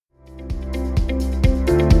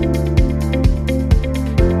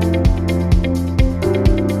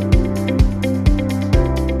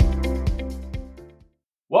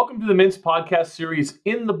Welcome to the Mintz podcast series,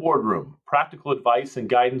 In the Boardroom, practical advice and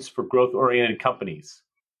guidance for growth-oriented companies.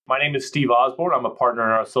 My name is Steve Osborne. I'm a partner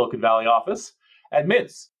in our Silicon Valley office at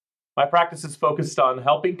Mintz. My practice is focused on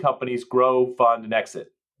helping companies grow, fund, and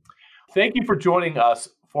exit. Thank you for joining us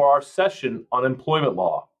for our session on employment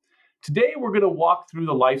law. Today, we're going to walk through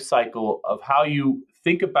the life cycle of how you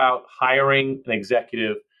think about hiring an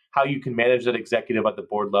executive, how you can manage that executive at the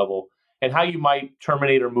board level, and how you might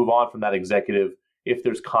terminate or move on from that executive if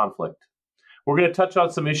there's conflict. We're going to touch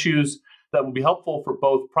on some issues that will be helpful for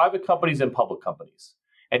both private companies and public companies.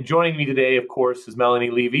 And joining me today, of course, is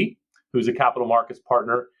Melanie Levy, who's a capital markets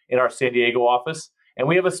partner in our San Diego office. And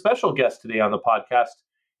we have a special guest today on the podcast,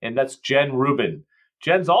 and that's Jen Rubin.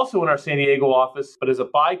 Jen's also in our San Diego office, but is a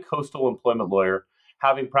bi-coastal employment lawyer,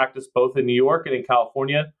 having practiced both in New York and in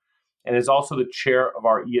California, and is also the chair of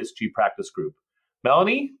our ESG practice group.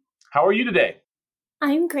 Melanie, how are you today?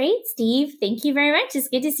 I'm great, Steve. Thank you very much. It's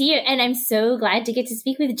good to see you. And I'm so glad to get to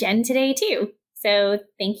speak with Jen today, too. So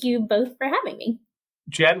thank you both for having me.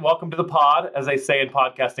 Jen, welcome to the pod, as they say in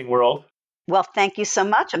podcasting world. Well, thank you so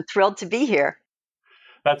much. I'm thrilled to be here.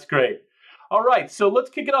 That's great. All right, so let's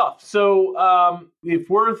kick it off. So if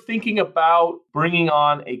we're thinking about bringing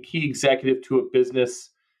on a key executive to a business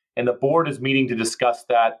and the board is meeting to discuss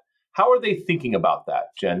that, how are they thinking about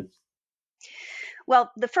that, Jen?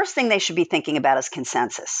 Well, the first thing they should be thinking about is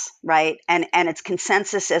consensus, right? And it's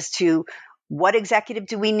consensus as to what executive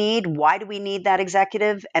do we need? Why do we need that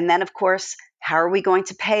executive? And then, of course, how are we going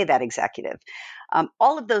to pay that executive?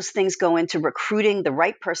 All of those things go into recruiting the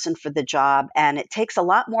right person for the job, and it takes a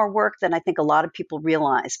lot more work than I think a lot of people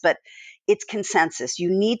realize, but it's consensus.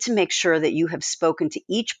 You need to make sure that you have spoken to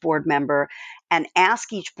each board member and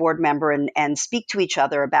ask each board member and speak to each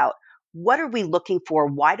other about what are we looking for?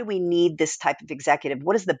 Why do we need this type of executive?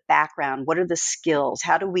 What is the background? What are the skills?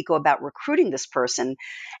 How do we go about recruiting this person?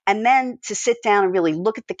 And then to sit down and really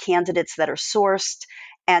look at the candidates that are sourced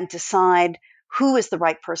and decide who is the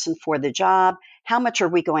right person for the job, how much are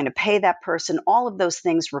we going to pay that person? All of those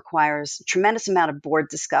things requires a tremendous amount of board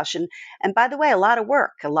discussion. And by the way, a lot of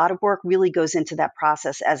work. A lot of work really goes into that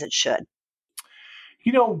process, as it should.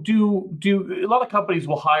 You know, do a lot of companies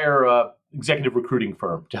will hire a executive recruiting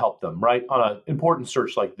firm to help them, right, on an important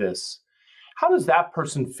search like this. How does that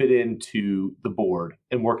person fit into the board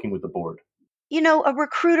and working with the board? You know, a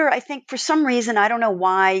recruiter, I think for some reason, I don't know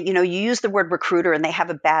why, you use the word recruiter and they have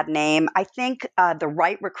a bad name. I think the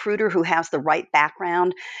right recruiter who has the right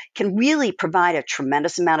background can really provide a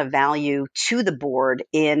tremendous amount of value to the board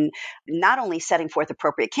in not only setting forth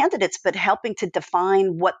appropriate candidates, but helping to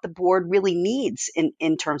define what the board really needs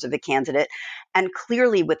in terms of a candidate, and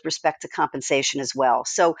clearly with respect to compensation as well.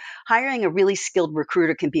 So hiring a really skilled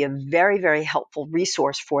recruiter can be a very, very helpful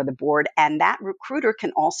resource for the board. And that recruiter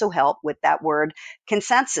can also help with that word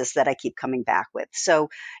consensus that I keep coming back with. So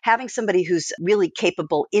having somebody who's really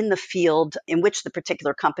capable in the field in which the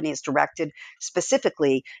particular company is directed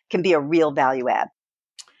specifically can be a real value add.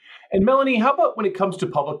 And Melanie, how about when it comes to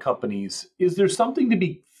public companies? Is there something to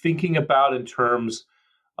be thinking about in terms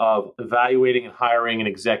of evaluating and hiring an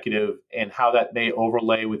executive and how that may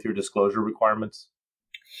overlay with your disclosure requirements?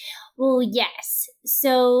 Well, yes.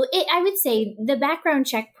 So I would say the background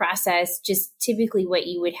check process, just typically what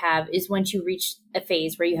you would have is once you reach a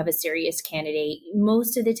phase where you have a serious candidate,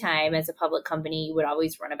 most of the time as a public company, you would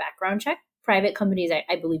always run a background check. Private companies,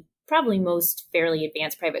 I believe, probably most fairly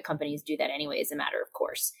advanced private companies do that anyway as a matter of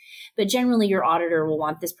course. But generally, your auditor will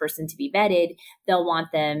want this person to be vetted. They'll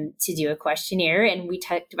want them to do a questionnaire. And we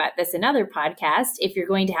talked about this in other podcasts. If you're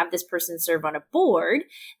going to have this person serve on a board,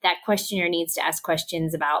 that questionnaire needs to ask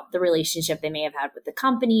questions about the relationship they may have had with the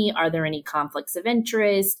company. Are there any conflicts of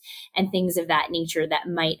interest and things of that nature that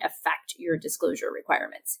might affect your disclosure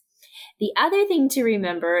requirements? The other thing to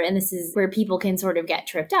remember, and this is where people can sort of get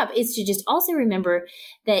tripped up, is to just also remember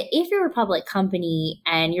that if you're a public company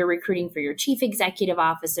and you're recruiting for your chief executive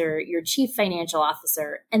officer, your chief financial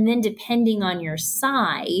officer, and then depending on your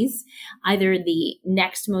size, either the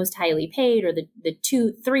next most highly paid or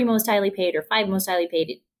the three most highly paid or five most highly paid,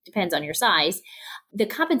 it depends on your size, the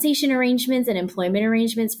compensation arrangements and employment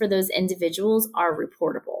arrangements for those individuals are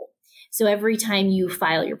reportable. So every time you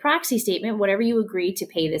file your proxy statement, whatever you agree to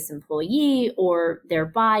pay this employee or their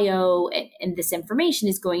bio and this information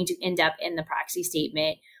is going to end up in the proxy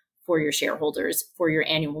statement for your shareholders for your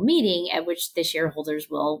annual meeting, at which the shareholders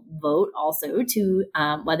will vote also to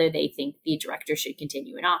whether they think the director should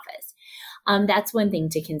continue in office. That's one thing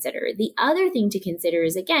to consider. The other thing to consider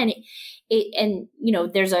is, again,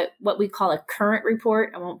 there's what we call a current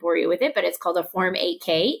report. I won't bore you with it, but it's called a Form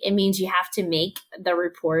 8K. It means you have to make the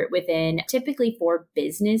report within typically 4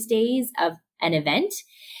 business days of an event.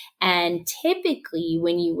 And typically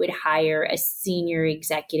when you would hire a senior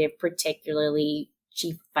executive, particularly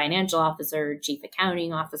chief financial officer, chief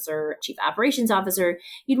accounting officer, chief operations officer,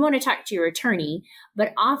 you'd want to talk to your attorney.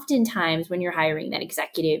 But oftentimes when you're hiring that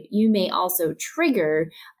executive, you may also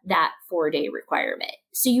trigger that 4-day requirement.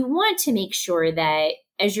 So you want to make sure that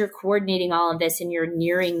as you're coordinating all of this and you're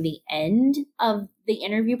nearing the end of the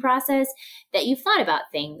interview process, that you've thought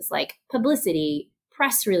about things like publicity,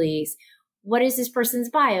 press release. What is this person's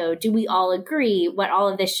bio? Do we all agree what all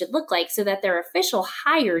of this should look like so that their official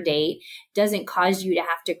hire date doesn't cause you to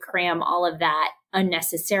have to cram all of that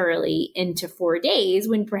unnecessarily into 4 days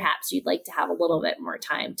when perhaps you'd like to have a little bit more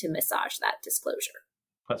time to massage that disclosure?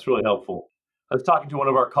 That's really helpful. I was talking to one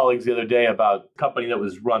of our colleagues the other day about a company that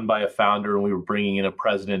was run by a founder, and we were bringing in a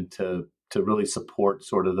president to really support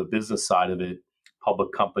sort of the business side of it,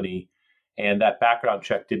 public company. And that background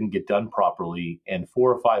check didn't get done properly. And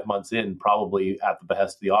 4 or 5 months in, probably at the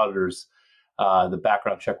behest of the auditors, the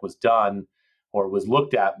background check was done or was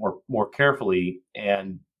looked at more carefully.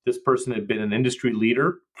 And this person had been an industry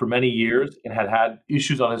leader for many years and had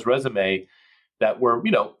issues on his resume that were,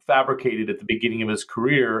 fabricated at the beginning of his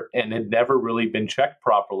career and had never really been checked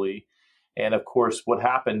properly. And of course, what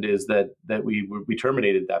happened is that we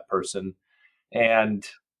terminated that person. And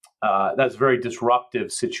that's a very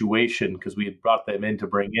disruptive situation because we had brought them in to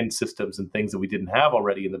bring in systems and things that we didn't have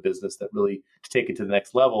already in the business that really to take it to the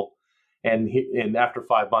next level. And after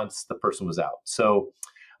 5 months, the person was out. So,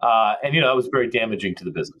 it was very damaging to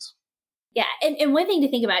the business. Yeah. And one thing to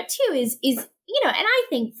think about too is, and I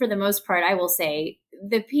think for the most part, I will say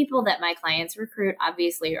the people that my clients recruit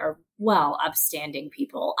obviously are upstanding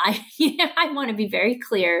people. I want to be very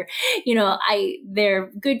clear, they're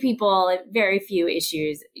good people. Very few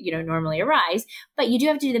issues, normally arise, but you do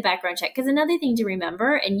have to do the background check. Because another thing to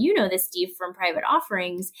remember, and this, Steve, from private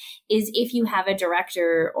offerings, is if you have a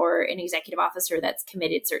director or an executive officer that's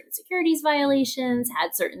committed certain securities violations,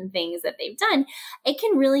 had certain things that they've done, it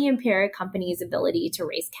can really impair a company's ability to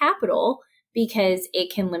raise capital, because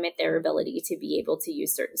it can limit their ability to be able to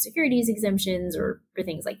use certain securities exemptions or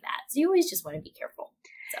things like that. So you always just want to be careful.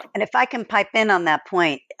 And if I can pipe in on that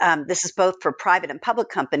point, this is both for private and public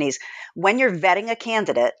companies. When you're vetting a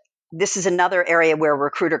candidate, this is another area where a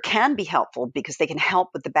recruiter can be helpful because they can help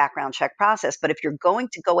with the background check process. But if you're going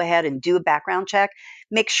to go ahead and do a background check,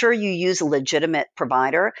 make sure you use a legitimate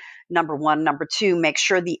provider, number one. Number two, make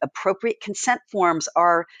sure the appropriate consent forms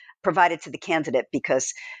are provided to the candidate,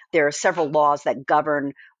 because there are several laws that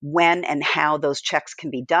govern when and how those checks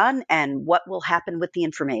can be done and what will happen with the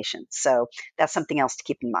information. So that's something else to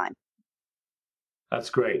keep in mind.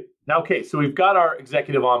 That's great. Now, okay, so we've got our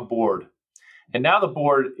executive on board, and now the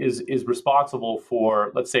board is responsible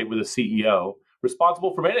for, let's say with a CEO,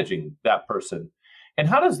 responsible for managing that person. And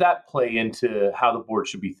how does that play into how the board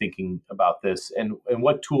should be thinking about this, and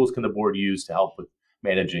what tools can the board use to help with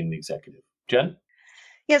managing the executive? Jen?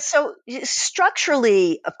 Yeah, so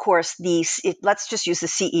structurally, of course, let's just use the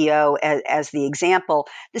CEO as the example.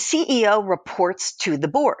 The CEO reports to the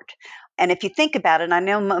board. And if you think about it, and I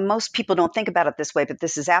know most people don't think about it this way, but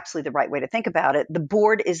this is absolutely the right way to think about it. The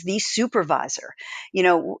board is the supervisor.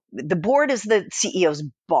 The board is the CEO's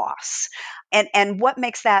boss. And what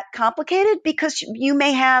makes that complicated? Because you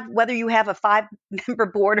may have, whether you have a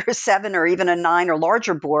 5-member board or 7 or even a 9 or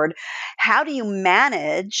larger board, how do you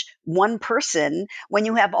manage one person when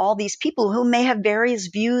you have all these people who may have various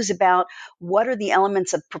views about what are the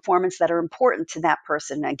elements of performance that are important to that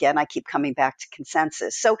person? Again, I keep coming back to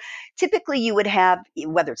consensus. So typically you would have,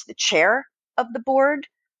 whether it's the chair of the board,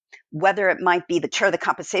 whether it might be the chair of the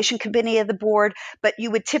compensation committee of the board, but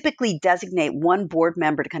you would typically designate one board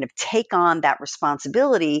member to kind of take on that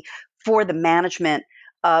responsibility for the management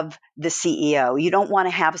of the CEO. You don't want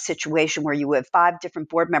to have a situation where you have 5 different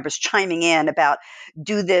board members chiming in about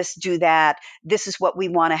do this, do that. This is what we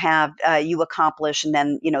want to have you accomplish. And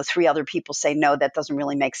then, 3 other people say, no, that doesn't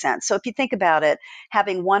really make sense. So if you think about it,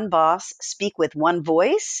 having one boss speak with one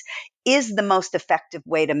voice is the most effective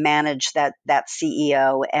way to manage that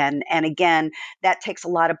CEO. And again, that takes a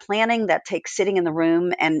lot of planning. That takes sitting in the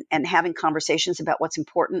room and having conversations about what's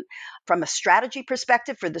important from a strategy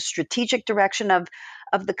perspective for the strategic direction of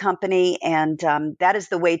the company. And that is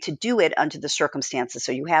the way to do it under the circumstances.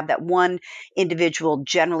 So you have that one individual,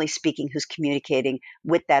 generally speaking, who's communicating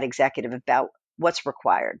with that executive about what's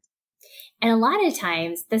required. And a lot of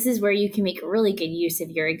times, this is where you can make really good use of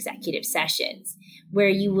your executive sessions, where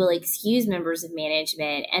you will excuse members of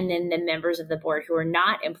management, and then the members of the board who are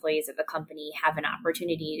not employees of the company have an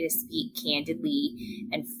opportunity to speak candidly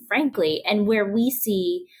and frankly. And where we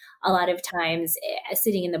see a lot of times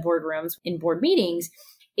sitting in the boardrooms in board meetings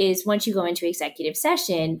is once you go into executive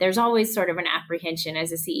session, there's always sort of an apprehension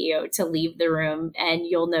as a CEO to leave the room. And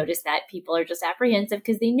you'll notice that people are just apprehensive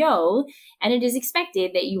because they know, and it is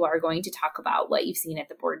expected that you are going to talk about what you've seen at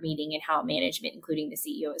the board meeting and how management, including the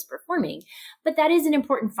CEO, is performing. But that is an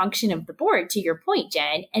important function of the board, to your point,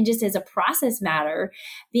 Jen. And just as a process matter,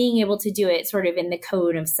 being able to do it sort of in the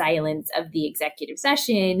code of silence of the executive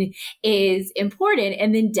session is important.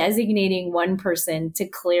 And then designating one person to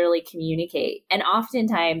clearly communicate. And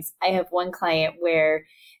oftentimes, I have one client where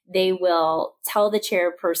they will tell the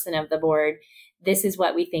chairperson of the board, this is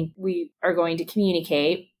what we think we are going to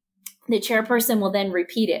communicate. The chairperson will then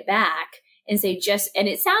repeat it back and say and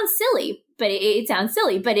it sounds silly, but it sounds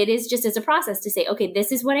silly, but it is just as a process to say, okay,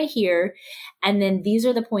 this is what I hear. And then these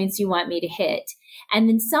are the points you want me to hit. And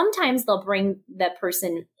then sometimes they'll bring the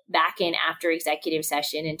person back in after executive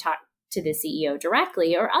session and talk to the CEO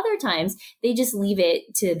directly, or other times they just leave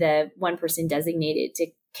it to the one person designated to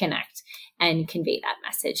connect and convey that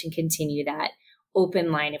message and continue that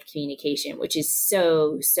open line of communication, which is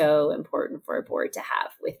so, so important for a board to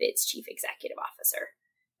have with its chief executive officer.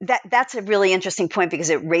 That's a really interesting point because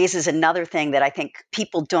it raises another thing that I think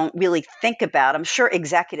people don't really think about. I'm sure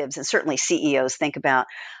executives and certainly CEOs think about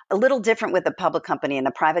a little different with a public company and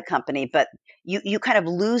a private company, but you kind of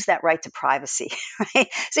lose that right to privacy, right?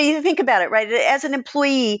 So you think about it, right? As an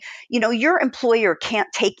employee, your employer can't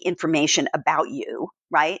take information about you,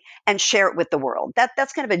 right, and share it with the world.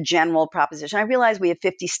 That's kind of a general proposition. I realize we have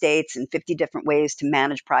 50 states and 50 different ways to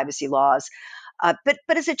manage privacy laws.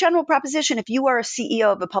 But as a general proposition, if you are a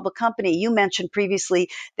CEO of a public company, you mentioned previously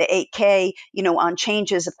the 8K, on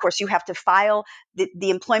changes. Of course, you have to file the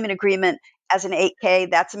employment agreement as an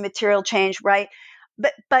 8K. That's a material change, right?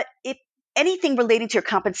 But if anything relating to your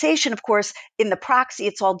compensation, of course, in the proxy,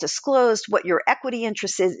 it's all disclosed what your equity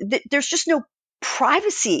interest is. There's just no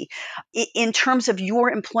privacy in terms of your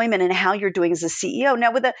employment and how you're doing as a CEO.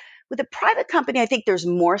 Now, with a private company, I think there's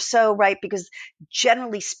more so, right? Because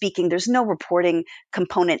generally speaking, there's no reporting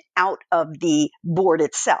component out of the board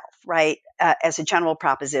itself, right? As a general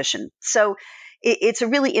proposition. So it's a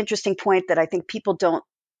really interesting point that I think people don't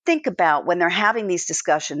think about when they're having these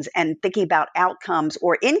discussions and thinking about outcomes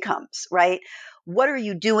or incomes, right? What are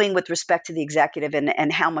you doing with respect to the executive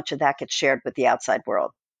and how much of that gets shared with the outside world?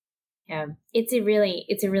 Yeah, it's a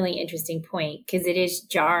really interesting point because it is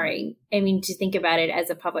jarring. I mean, to think about it as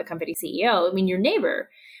a public company CEO, I mean, your neighbor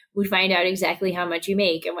would find out exactly how much you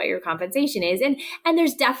make and what your compensation is. And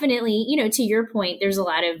there's definitely, to your point, there's a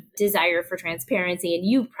lot of desire for transparency. And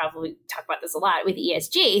you probably talk about this a lot with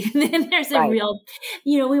ESG. And there's a real,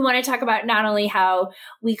 we want to talk about not only how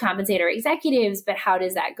we compensate our executives, but how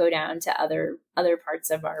does that go down to other parts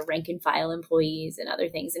of our rank and file employees and other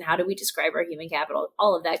things. And how do we describe our human capital?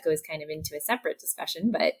 All of that goes kind of into a separate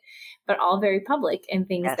discussion, but all very public and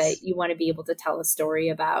things that you want to be able to tell a story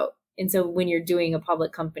about. And so when you're doing a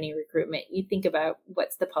public company recruitment, you think about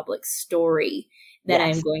what's the public story that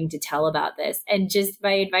I'm going to tell about this. And just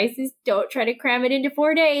my advice is don't try to cram it into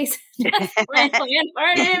 4 days. Just plan far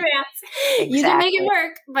in advance. Exactly. You can make it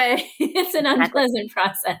work, but it's an unpleasant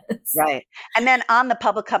process. Right. And then on the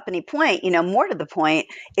public company point, more to the point,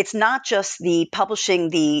 it's not just the publishing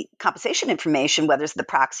the compensation information, whether it's the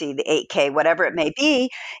proxy, the 8K, whatever it may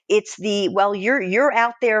be. It's you're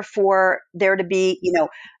out there for there to be,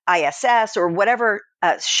 ISS or whatever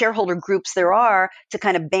shareholder groups there are to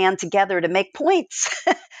kind of band together to make points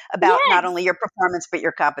about not only your performance, but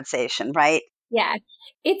your compensation, right? Yeah,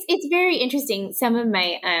 it's very interesting. Some of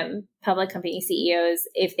my public company CEOs,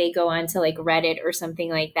 if they go on to like Reddit or something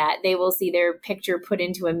like that, they will see their picture put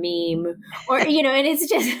into a meme or, and it's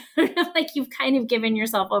just like you've kind of given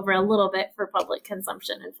yourself over a little bit for public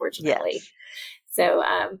consumption, unfortunately. Yes. So,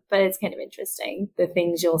 but it's kind of interesting, the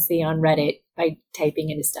things you'll see on Reddit by typing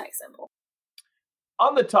in a stack symbol.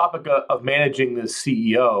 On the topic of managing the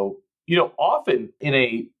CEO, often in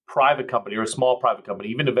a private company or a small private company,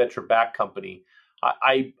 even a venture-backed company,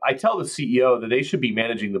 I tell the CEO that they should be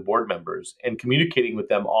managing the board members and communicating with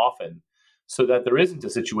them often so that there isn't a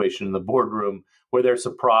situation in the boardroom where they're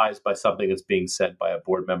surprised by something that's being said by a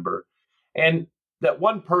board member. And that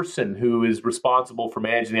one person who is responsible for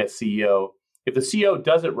managing that CEO, if the CEO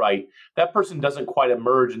does it right, that person doesn't quite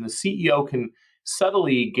emerge, and the CEO can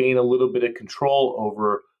subtly gain a little bit of control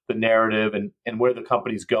over the narrative and where the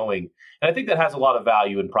company's going. And I think that has a lot of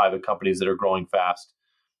value in private companies that are growing fast.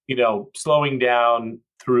 Slowing down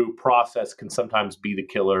through process can sometimes be the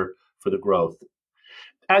killer for the growth.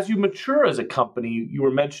 As you mature as a company, you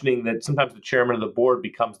were mentioning that sometimes the chairman of the board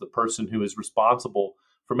becomes the person who is responsible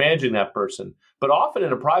for managing that person. But often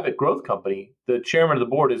in a private growth company, the chairman of the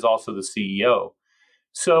board is also the CEO.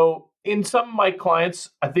 So in some of my clients,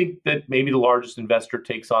 I think that maybe the largest investor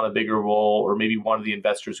takes on a bigger role, or maybe one of the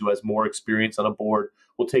investors who has more experience on a board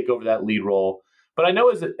will take over that lead role. But I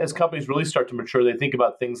know as companies really start to mature, they think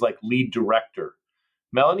about things like lead director.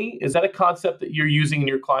 Melanie, is that a concept that you're using in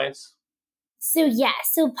your clients? So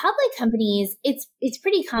public companies, it's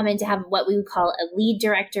pretty common to have what we would call a lead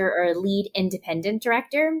director or a lead independent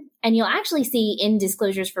director. And you'll actually see in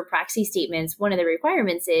disclosures for proxy statements, one of the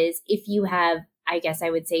requirements is if you have, I guess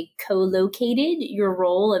I would say, co-located your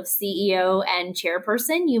role of CEO and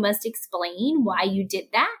chairperson, you must explain why you did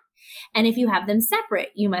that. And if you have them separate,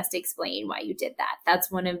 you must explain why you did that.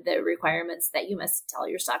 That's one of the requirements that you must tell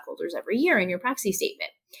your stockholders every year in your proxy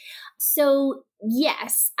statement. So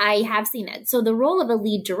yes, I have seen that. So the role of a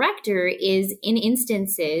lead director is in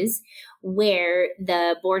instances where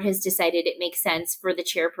the board has decided it makes sense for the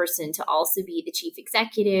chairperson to also be the chief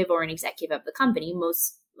executive or an executive of the company,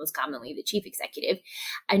 most commonly the chief executive.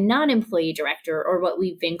 A non-employee director, or what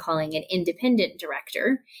we've been calling an independent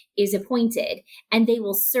director, is appointed, and they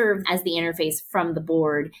will serve as the interface from the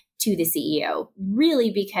board to the CEO,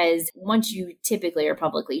 really because once you typically are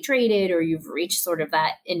publicly traded or you've reached sort of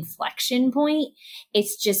that inflection point,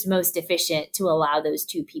 it's just most efficient to allow those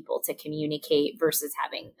two people to communicate versus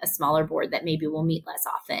having a smaller board that maybe will meet less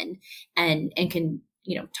often and can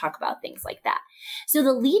talk about things like that. So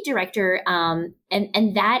the lead director,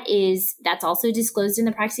 and that's also disclosed in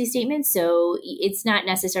the proxy statement. So it's not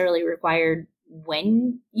necessarily required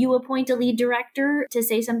when you appoint a lead director to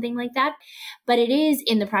say something like that, but it is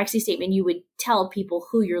in the proxy statement. You would tell people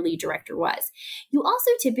who your lead director was. You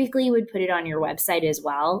also typically would put it on your website as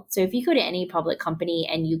well. So if you go to any public company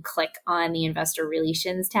and you click on the investor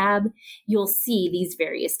relations tab, you'll see these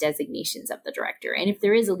various designations of the director. And if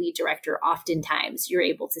there is a lead director, oftentimes you're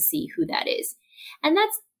able to see who that is. And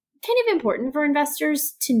that's kind of important for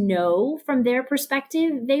investors to know from their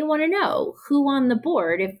perspective. They want to know who on the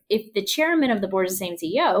board, if the chairman of the board is the same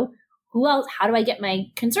CEO, who else, how do I get my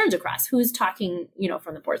concerns across? Who's talking,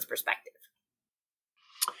 from the board's perspective?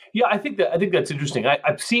 Yeah, I think that's interesting.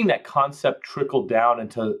 I've seen that concept trickle down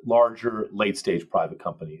into larger late stage private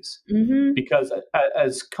companies because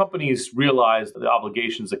as companies realize the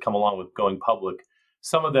obligations that come along with going public,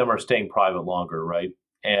 some of them are staying private longer, right?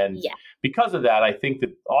 And because of that, I think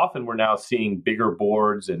that often we're now seeing bigger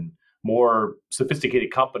boards and more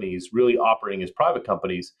sophisticated companies really operating as private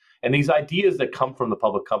companies. And these ideas that come from the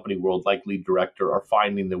public company world, like lead director, are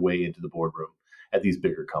finding their way into the boardroom at these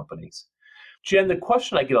bigger companies. Jen, the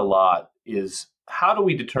question I get a lot is, how do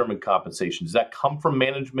we determine compensation? Does that come from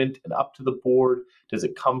management and up to the board? Does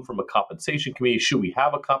it come from a compensation committee? Should we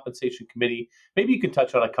have a compensation committee? Maybe you can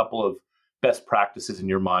touch on a couple of best practices in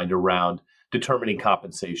your mind around determining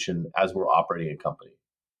compensation as we're operating a company.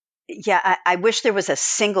 Yeah, I wish there was a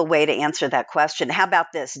single way to answer that question. How about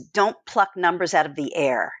this? Don't pluck numbers out of the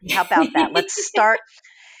air. How about that? Let's start.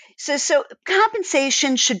 So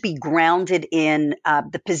compensation should be grounded in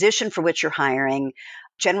the position for which you're hiring.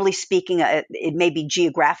 Generally speaking, it may be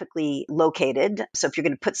geographically located. So if you're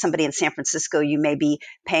going to put somebody in San Francisco, you may be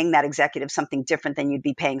paying that executive something different than you'd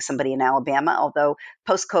be paying somebody in Alabama. Although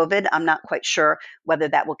post-COVID, I'm not quite sure whether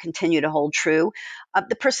that will continue to hold true.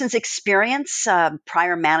 The person's experience,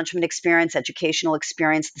 prior management experience, educational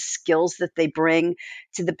experience, the skills that they bring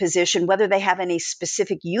to the position, whether they have any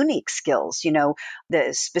specific unique skills,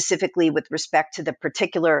 specifically with respect to the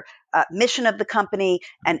particular mission of the company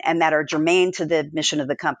and that are germane to the mission of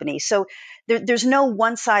the company. So there's no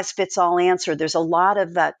one size fits all answer. There's a lot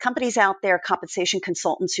of companies out there, compensation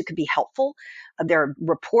consultants who can be helpful. There are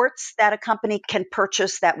reports that a company can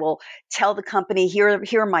purchase that will tell the company, here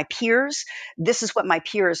are my peers. This is what my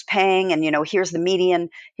peer is paying. And, here's the median,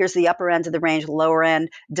 here's the upper end of the range, the lower end,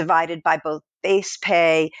 divided by both base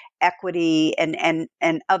pay, equity, and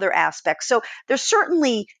other aspects. So there's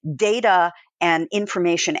certainly data and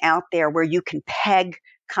information out there where you can peg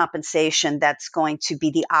compensation that's going to be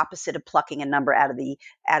the opposite of plucking a number out of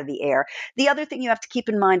the air. The other thing you have to keep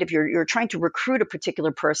in mind if you're trying to recruit a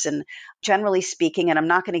particular person, generally speaking, and I'm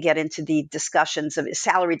not going to get into the discussions of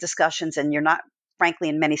salary discussions, and you're not, frankly,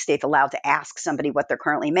 in many states allowed to ask somebody what they're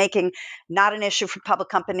currently making. Not an issue for public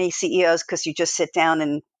company CEOs because you just sit down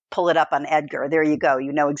and pull it up on Edgar. There you go.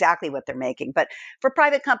 You know exactly what they're making. But for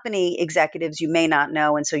private company executives, you may not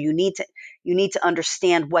know. And so you need to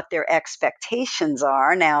understand what their expectations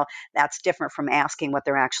are. Now, that's different from asking what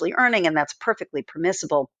they're actually earning, and that's perfectly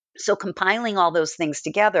permissible. So compiling all those things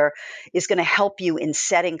together is going to help you in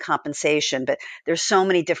setting compensation. But there's so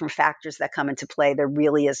many different factors that come into play. There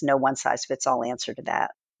really is no one size fits all answer to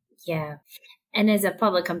that. Yeah. And as a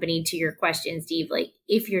public company, to your question, Steve, like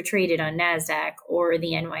if you're traded on NASDAQ or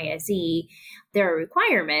the NYSE, there are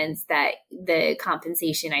requirements that the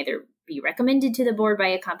compensation either be recommended to the board by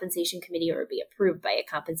a compensation committee or be approved by a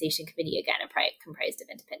compensation committee, again, comprised of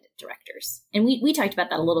independent directors. And we talked about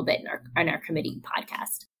that a little bit in our committee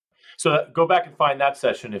podcast. So go back and find that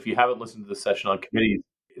session if you haven't listened to the session on committees.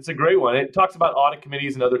 It's a great one. It talks about audit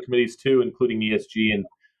committees and other committees too, including ESG. And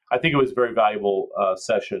I think it was a very valuable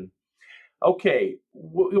session. Okay,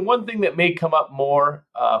 one thing that may come up more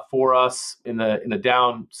for us in a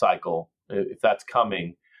down cycle, if that's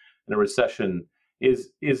coming, in a recession,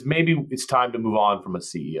 is maybe it's time to move on from a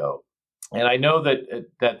CEO. And I know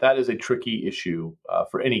that is a tricky issue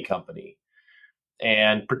for any company,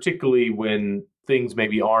 and particularly when things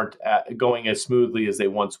maybe aren't going as smoothly as they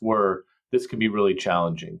once were, this can be really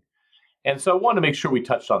challenging. And so I want to make sure we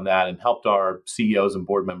touched on that and helped our CEOs and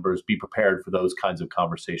board members be prepared for those kinds of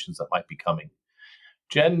conversations that might be coming.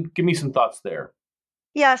 Jen, give me some thoughts there.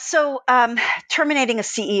 Yeah, so terminating a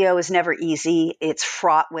CEO is never easy. It's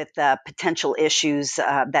fraught with potential issues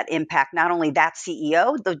that impact not only that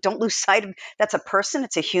CEO, though don't lose sight of that's a person,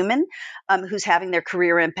 it's a human who's having their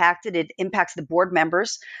career impacted. It impacts the board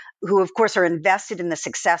members who, of course, are invested in the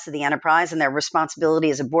success of the enterprise, and their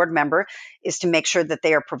responsibility as a board member is to make sure that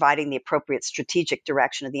they are providing the appropriate strategic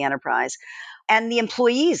direction of the enterprise. And the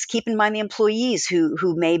employees, keep in mind the employees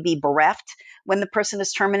who may be bereft when the person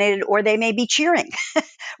is terminated, or they may be cheering,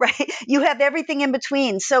 right? You have everything in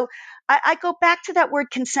between. So I go back to that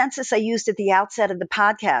word consensus I used at the outset of the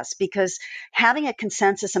podcast, because having a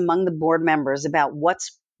consensus among the board members about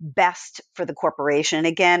what's best for the corporation. And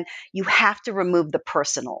again, you have to remove the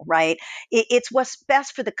personal, right? It's what's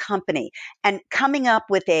best for the company. And coming up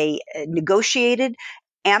with a negotiated,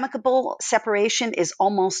 amicable separation is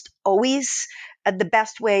almost always the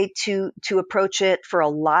best way to approach it for a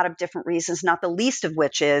lot of different reasons, not the least of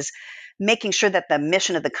which is making sure that the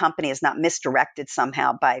mission of the company is not misdirected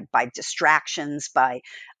somehow by distractions, by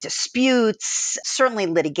disputes, certainly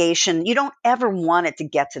litigation. You don't ever want it to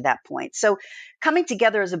get to that point. So coming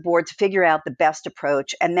together as a board to figure out the best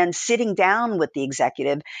approach, and then sitting down with the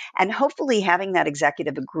executive and hopefully having that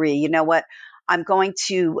executive agree, you know what, I'm going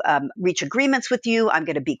to reach agreements with you. I'm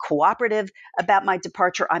going to be cooperative about my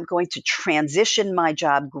departure. I'm going to transition my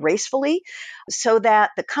job gracefully so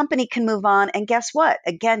that the company can move on. And guess what?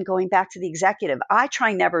 Again, going back to the executive, I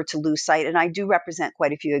try never to lose sight, and I do represent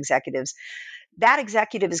quite a few executives. That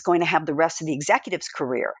executive is going to have the rest of the executive's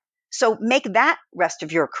career. So make that rest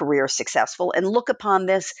of your career successful, and look upon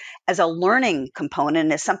this as a learning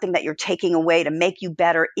component, as something that you're taking away to make you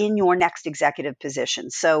better in your next executive position.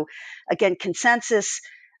 So again, consensus,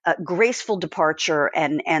 graceful departure,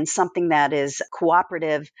 and something that is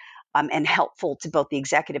cooperative and helpful to both the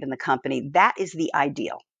executive and the company. That is the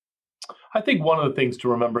ideal. I think one of the things to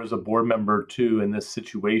remember as a board member too in this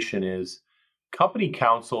situation is company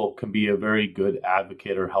counsel can be a very good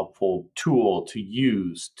advocate or helpful tool to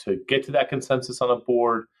use to get to that consensus on a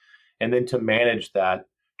board, and then to manage that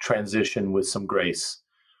transition with some grace.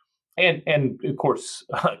 And of course,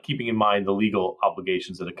 keeping in mind the legal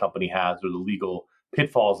obligations that a company has, or the legal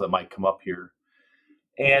pitfalls that might come up here.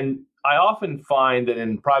 And I often find that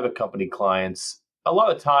in private company clients, a lot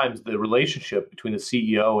of times the relationship between the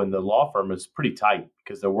CEO and the law firm is pretty tight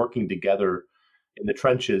because they're working together in the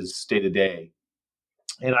trenches day to day.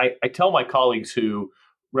 And I tell my colleagues who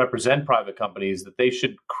represent private companies that they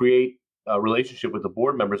should create a relationship with the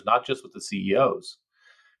board members, not just with the CEOs,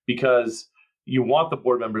 because you want the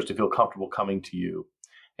board members to feel comfortable coming to you.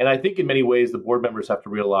 And I think in many ways, the board members have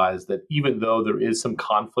to realize that even though there is some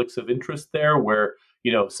conflicts of interest there, where,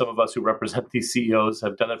 you know, some of us who represent these CEOs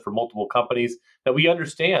have done it for multiple companies, that we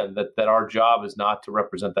understand that our job is not to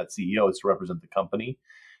represent that CEO, it's to represent the company,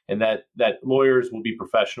 and that lawyers will be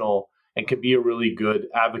professional and can be a really good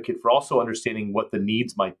advocate for also understanding what the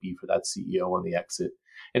needs might be for that CEO on the exit.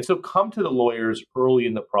 And so come to the lawyers early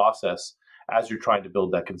in the process as you're trying to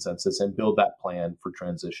build that consensus and build that plan for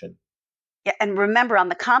transition. Yeah, and remember on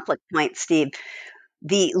the conflict point, Steve,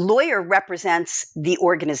 the lawyer represents the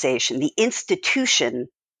organization. The institution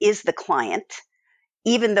is the client,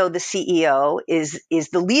 even though the CEO is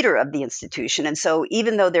the leader of the institution. And so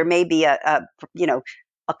even though there may be a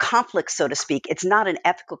conflict, so to speak, it's not an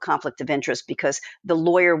ethical conflict of interest, because the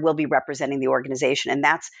lawyer will be representing the organization, and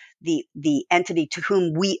that's the entity to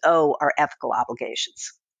whom we owe our ethical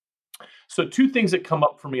obligations. So two things that come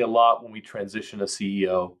up for me a lot when we transition a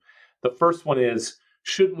CEO. The first one is,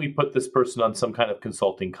 shouldn't we put this person on some kind of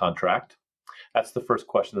consulting contract? That's the first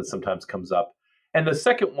question that sometimes comes up. And the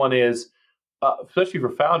second one is, especially for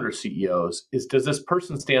founder CEOs, is does this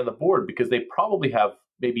person stay on the board? Because they probably have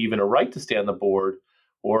maybe even a right to stay on the board,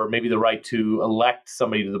 or maybe the right to elect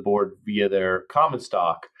somebody to the board via their common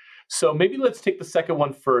stock. So maybe let's take the second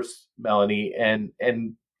one first, Melanie, and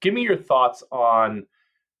give me your thoughts on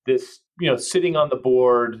this, sitting on the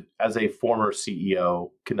board as a former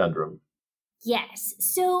CEO conundrum. Yes.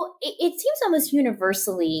 So it seems almost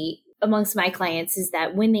universally amongst my clients is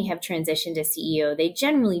that when they have transitioned to CEO, they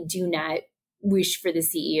generally do not wish for the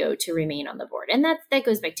CEO to remain on the board. And that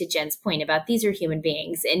goes back to Jen's point about these are human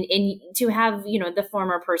beings. And to have, the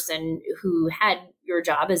former person who had your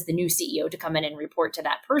job as the new CEO to come in and report to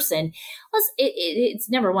that person, it's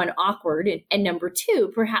number one, awkward. And number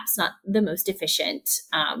two, perhaps not the most efficient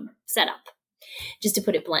setup, just to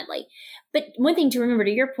put it bluntly. But one thing to remember,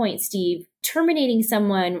 to your point, Steve, terminating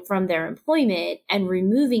someone from their employment and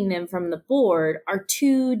removing them from the board are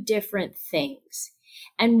two different things.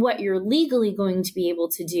 And what you're legally going to be able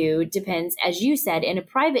to do depends, as you said, in a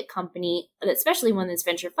private company, especially one that's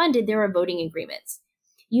venture funded, there are voting agreements.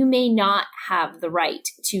 You may not have the right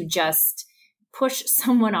to just push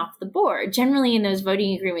someone off the board. Generally, in those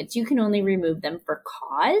voting agreements, you can only remove them for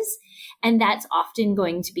cause. And that's often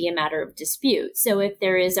going to be a matter of dispute. So if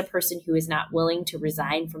there is a person who is not willing to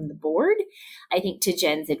resign from the board, I think to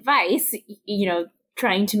Jen's advice,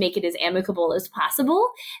 trying to make it as amicable as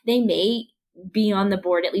possible, they may be on the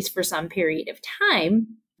board at least for some period of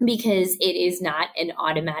time, because it is not an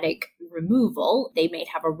automatic removal. They may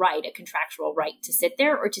have a contractual right to sit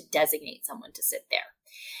there or to designate someone to sit there.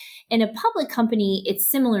 In a public company, it's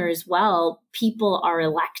similar as well. People are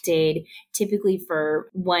elected typically for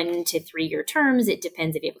 1 to 3 year terms. It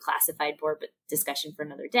depends if you have a classified board, but discussion for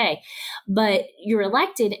another day. But you're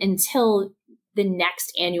elected until the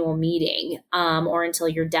next annual meeting, or until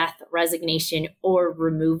your death, resignation, or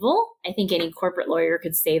removal. I think any corporate lawyer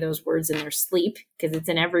could say those words in their sleep because it's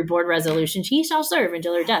in every board resolution. She shall serve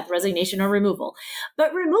until her death, resignation, or removal.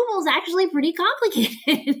 But removal is actually pretty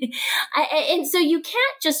complicated. And so you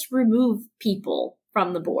can't just remove people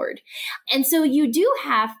from the board. And so you do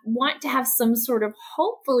want to have some sort of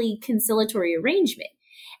hopefully conciliatory arrangement.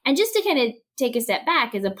 And just to kind of take a step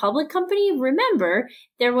back, as a public company, remember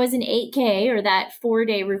there was an 8K or that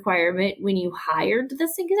 4-day requirement when you hired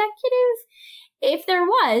this executive. If there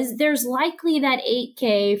was, there's likely that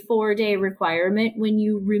 8K 4-day requirement when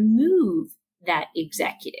you remove that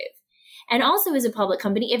executive. And also as a public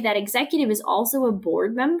company, if that executive is also a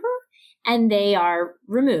board member and they are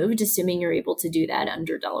removed, assuming you're able to do that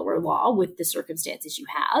under Delaware law with the circumstances you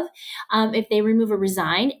have, if they remove or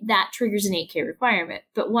resign, that triggers an 8K requirement.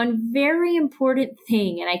 But one very important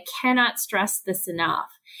thing, and I cannot stress this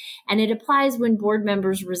enough, and it applies when board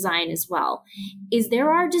members resign as well, is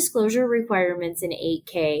there are disclosure requirements in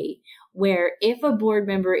 8K where if a board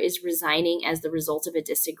member is resigning as the result of a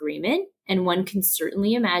disagreement, and one can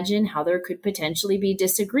certainly imagine how there could potentially be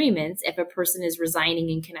disagreements if a person is resigning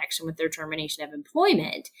in connection with their termination of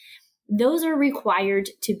employment, those are required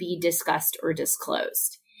to be discussed or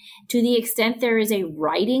disclosed. To the extent there is a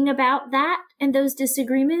writing about that and those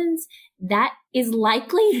disagreements, that is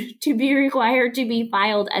likely to be required to be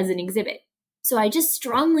filed as an exhibit. So I just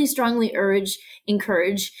strongly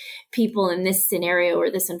encourage people in this scenario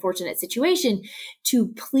or this unfortunate situation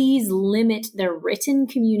to please limit their written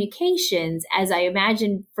communications, as I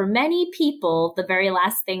imagine for many people, the very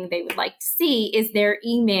last thing they would like to see is their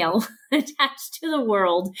email attached to the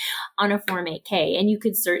world on a Form 8K. And you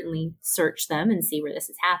could certainly search them and see where this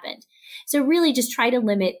has happened. So really just try to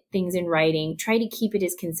limit things in writing, try to keep it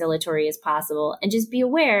as conciliatory as possible, and just be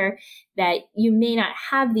aware that you may not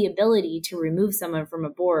have the ability to remove someone from a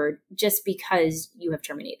board just because you have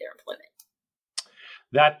terminated their employment.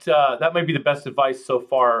 That might be the best advice so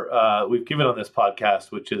far we've given on this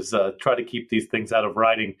podcast, which is try to keep these things out of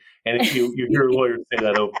writing. And if you hear lawyers say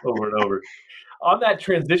that over and over. On that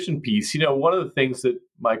transition piece, one of the things that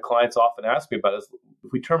my clients often ask me about is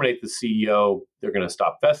if we terminate the CEO, they're going to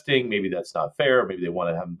stop vesting. Maybe that's not fair. Maybe they want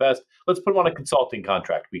to have them vest. Let's put them on a consulting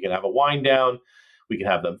contract. We can have a wind down. We can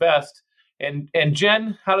have them vest. And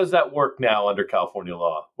Jen, how does that work now under California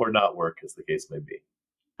law, or not work, as the case may be?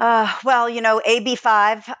 Well, AB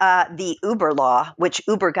 5, the Uber law, which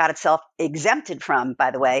Uber got itself exempted from, by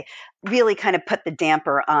the way, really kind of put the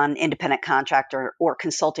damper on independent contractor or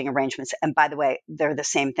consulting arrangements. And by the way, they're the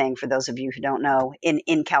same thing for those of you who don't know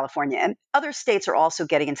in California. And other states are also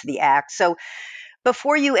getting into the act. So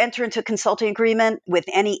before you enter into a consulting agreement with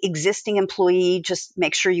any existing employee, just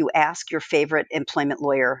make sure you ask your favorite employment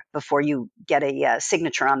lawyer before you get a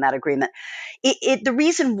signature on that agreement. The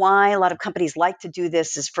reason why a lot of companies like to do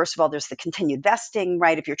this is, first of all, there's the continued vesting,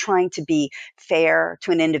 right? If you're trying to be fair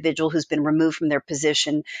to an individual who's been removed from their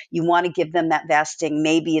position, you want to give them that vesting.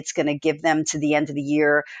 Maybe it's going to give them to the end of the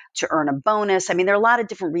year to earn a bonus. I mean, there are a lot of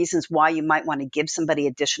different reasons why you might want to give somebody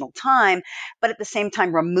additional time, but at the same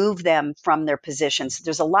time, remove them from their positions.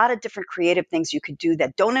 There's a lot of different creative things you could do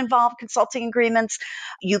that don't involve consulting agreements.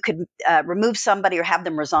 You could remove somebody or have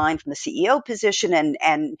them resign from the CEO position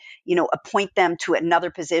and appoint them to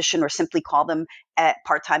another position or simply call them a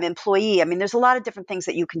part-time employee. I mean, there's a lot of different things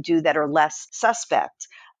that you can do that are less suspect.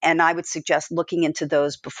 And I would suggest looking into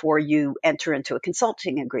those before you enter into a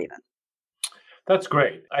consulting agreement. That's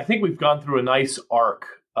great. I think we've gone through a nice arc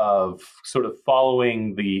of sort of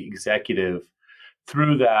following the executive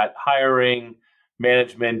through that hiring,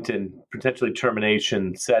 management, and potentially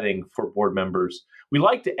termination setting for board members. We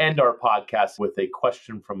like to end our podcast with a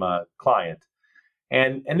question from a client.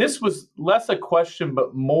 And this was less a question,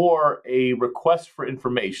 but more a request for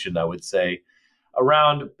information, I would say,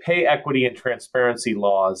 around pay equity and transparency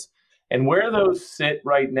laws and where those sit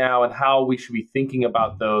right now and how we should be thinking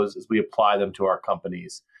about those as we apply them to our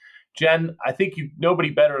companies. Jen, I think nobody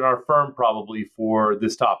better in our firm probably for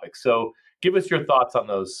this topic. So give us your thoughts on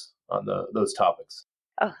those topics.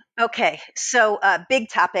 Oh, okay. So big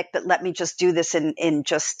topic, but let me just do this in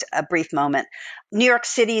just a brief moment. New York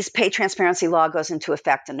City's pay transparency law goes into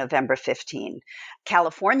effect on November 15.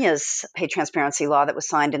 California's pay transparency law that was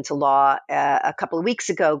signed into law a couple of weeks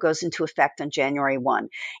ago goes into effect on January 1.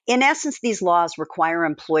 In essence, these laws require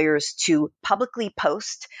employers to publicly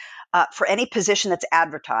post for any position that's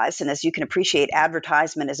advertised, and as you can appreciate,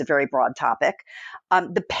 advertisement is a very broad topic,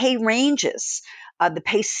 the pay ranges, the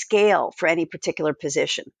pay scale for any particular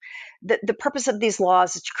position. The purpose of these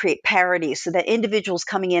laws is to create parity so that individuals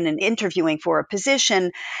coming in and interviewing for a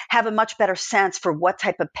position have a much better sense for what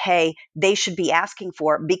type of pay they should be asking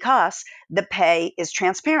for because the pay is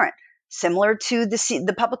transparent. Similar to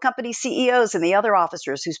the public company CEOs and the other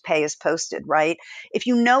officers whose pay is posted, right? If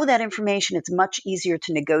you know that information, it's much easier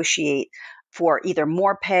to negotiate for either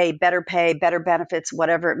more pay, better benefits,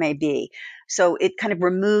 whatever it may be. So it kind of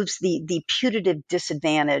removes the putative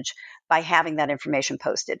disadvantage by having that information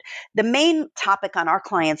posted. The main topic on our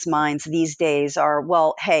clients' minds these days are,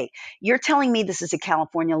 well, hey, you're telling me this is a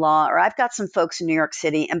California law, or I've got some folks in New York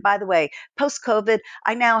City. And by the way, post-COVID,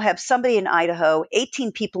 I now have somebody in Idaho,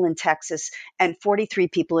 18 people in Texas, and 43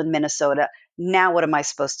 people in Minnesota. Now what am I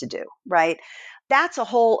supposed to do, right? That's a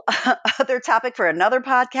whole other topic for another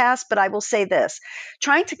podcast, but I will say this.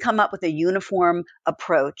 Trying to come up with a uniform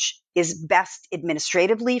approach is best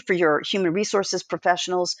administratively for your human resources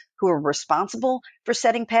professionals who are responsible for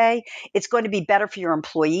setting pay. It's going to be better for your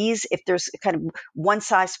employees if there's kind of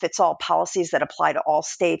one-size-fits-all policies that apply to all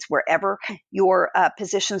states wherever your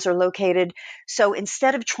positions are located. So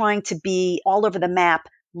instead of trying to be all over the map,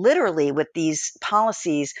 literally with these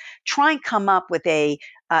policies, try and come up with a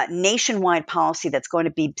nationwide policy that's going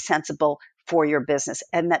to be sensible for your business.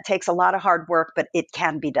 And that takes a lot of hard work, but it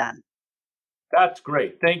can be done. That's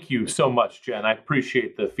great. Thank you so much, Jen. I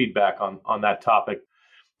appreciate the feedback on that topic.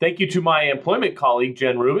 Thank you to my employment colleague,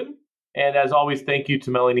 Jen Rubin. And as always, thank you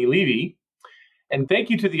to Melanie Levy. And thank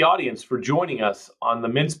you to the audience for joining us on the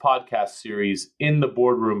Mintz podcast series, In the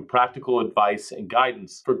Boardroom, Practical Advice and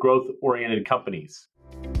Guidance for Growth-Oriented Companies.